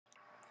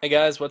Hey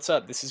guys, what's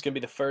up? This is going to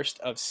be the first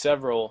of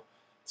several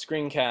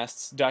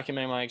screencasts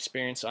documenting my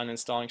experience on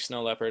installing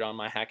Snow Leopard on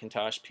my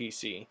Hackintosh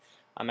PC.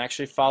 I'm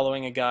actually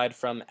following a guide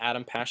from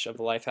Adam Pash of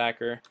the Life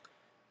Hacker.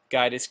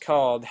 Guide is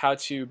called How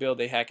to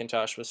Build a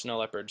Hackintosh with Snow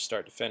Leopard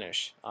Start to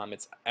Finish.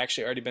 It's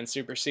actually already been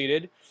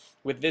superseded.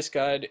 With this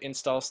guide,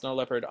 install Snow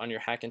Leopard on your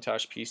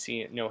Hackintosh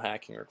PC, no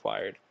hacking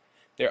required.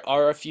 There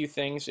are a few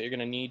things that you're going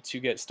to need to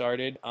get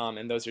started,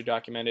 and those are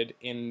documented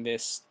in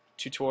this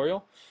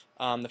tutorial.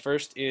 The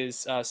first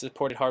is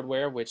supported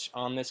hardware, which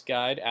on this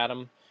guide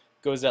Adam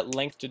goes at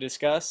length to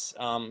discuss,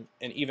 and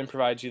even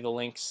provides you the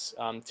links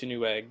to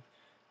Newegg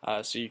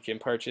so you can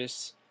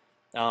purchase.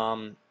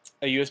 A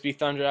USB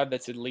thumb drive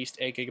that's at least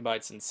 8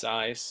 gigabytes in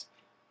size.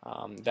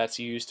 That's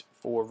used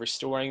for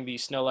restoring the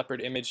Snow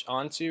Leopard image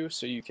onto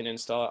so you can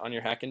install it on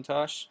your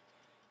Hackintosh.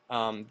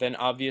 Then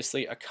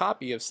obviously a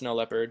copy of Snow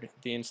Leopard,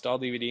 the install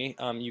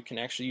DVD. You can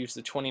actually use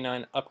the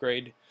 $29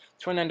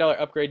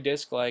 upgrade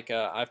disc like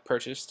I've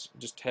purchased.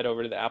 Just head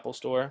over to the Apple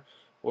Store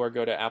or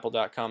go to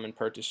apple.com and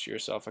purchase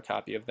yourself a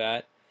copy of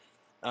that.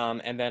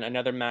 And then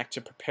another Mac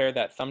to prepare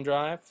that thumb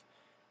drive.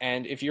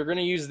 And if you're going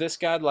to use this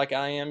guide like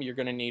I am, you're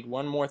going to need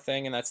one more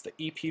thing, and that's the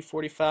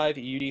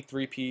EP45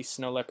 UD3P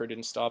Snow Leopard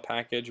install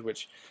package,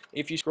 which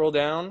if you scroll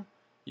down,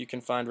 you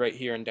can find right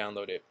here and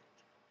download it.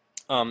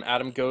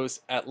 Adam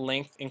goes at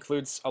length,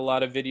 includes a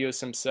lot of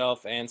videos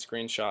himself and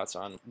screenshots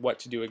on what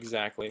to do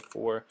exactly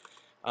for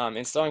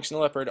installing Snow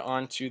Leopard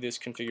onto this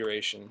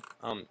configuration.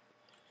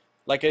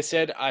 Like I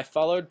said, I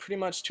followed pretty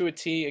much to a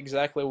T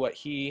exactly what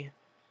he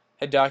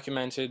had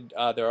documented.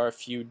 There are a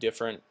few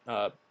different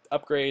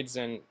upgrades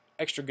and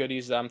extra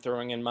goodies that I'm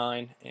throwing in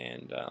mine,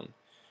 and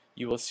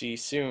you will see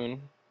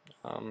soon.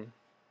 I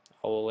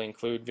will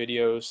include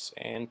videos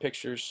and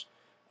pictures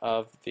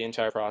of the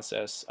entire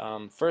process.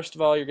 First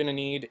of all, you're going to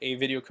need a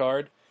video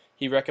card.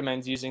 He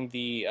recommends using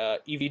the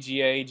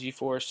EVGA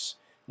GeForce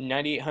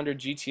 9800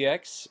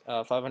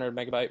 GTX 500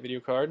 megabyte video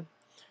card.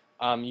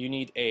 You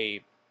need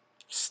a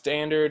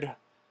standard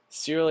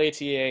serial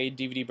ATA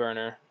DVD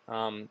burner.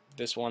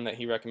 This one that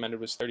he recommended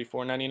was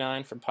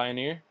 $34.99 from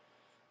Pioneer.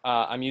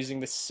 I'm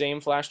using the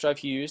same flash drive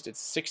he used. It's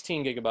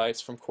 16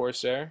 gigabytes from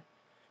Corsair.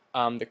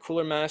 The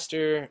Cooler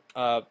Master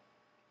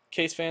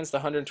case fans, the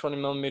 120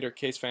 millimeter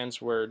case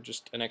fans, were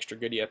just an extra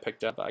goodie I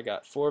picked up. I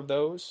got 4 of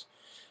those.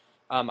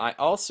 I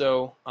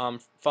also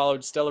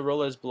followed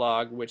Stellarola's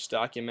blog, which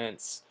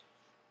documents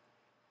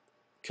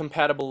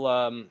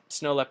compatible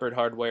Snow Leopard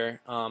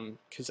hardware,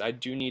 because I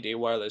do need a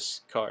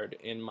wireless card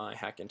in my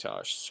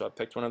Hackintosh. So I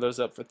picked one of those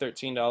up for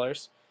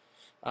 $13.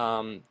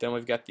 Then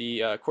we've got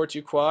the Core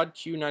 2 Quad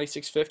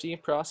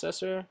Q9650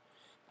 processor,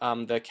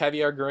 the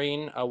Caviar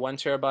Green 1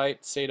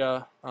 terabyte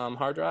SATA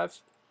hard drive,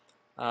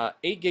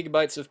 8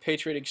 gigabytes of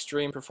Patriot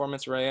Extreme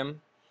Performance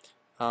RAM,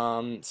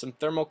 some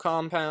thermal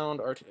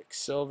compound, Arctic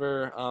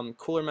Silver,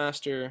 Cooler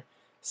Master,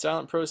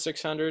 Silent Pro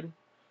 600,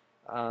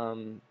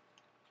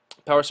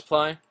 power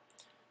supply.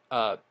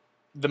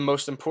 The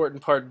most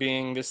important part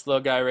being this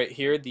little guy right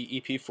here,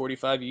 the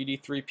EP45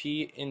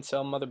 UD3P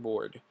Intel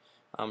motherboard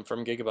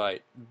from Gigabyte.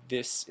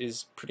 This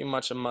is pretty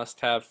much a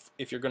must-have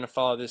if you're going to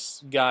follow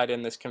this guide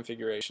in this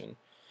configuration.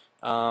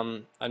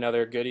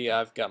 Another goodie,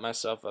 I've got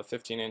myself a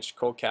 15-inch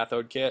cold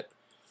cathode kit.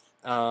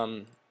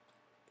 The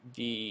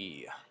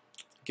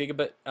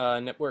gigabit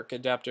network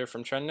adapter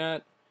from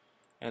TrendNet,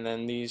 and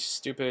then these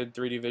stupid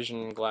 3D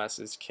vision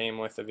glasses came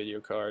with a video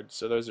card,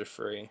 so those are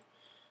free.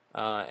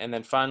 And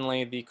then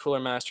finally the Cooler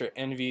Master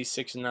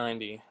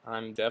NV690.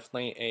 I'm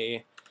definitely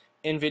a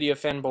NVIDIA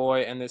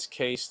fanboy, and this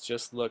case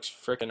just looks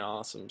freaking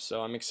awesome,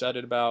 so I'm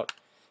excited about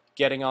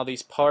getting all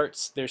these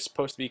parts. They're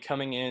supposed to be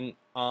coming in.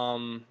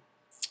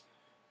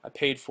 I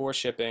paid for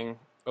shipping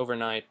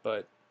overnight,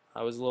 but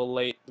I was a little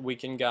late. The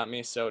weekend got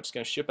me, so it's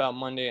going to ship out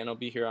Monday and it'll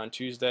be here on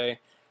Tuesday.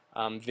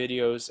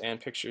 Videos and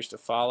pictures to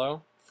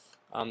follow.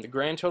 The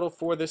grand total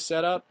for this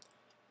setup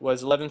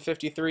was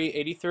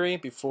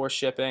 $1153.83 before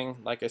shipping.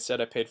 Like I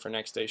said, I paid for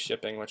next day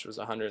shipping, which was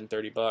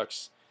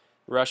 $130.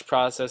 Rush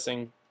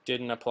processing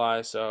didn't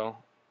apply, so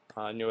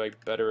I knew I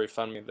better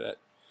refund me that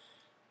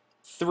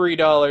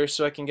 $3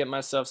 so I can get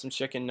myself some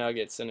chicken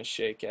nuggets and a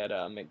shake at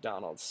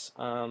McDonald's.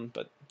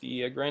 But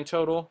the grand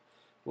total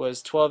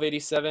was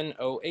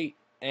 $1287.08.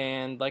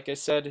 And like I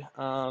said,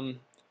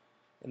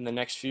 in the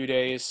next few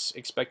days,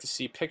 expect to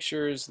see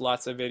pictures,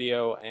 lots of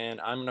video,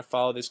 and I'm going to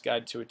follow this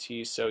guide to a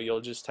T, so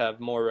you'll just have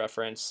more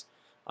reference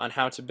on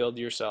how to build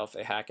yourself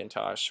a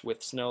Hackintosh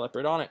with Snow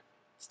Leopard on it.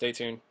 Stay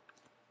tuned.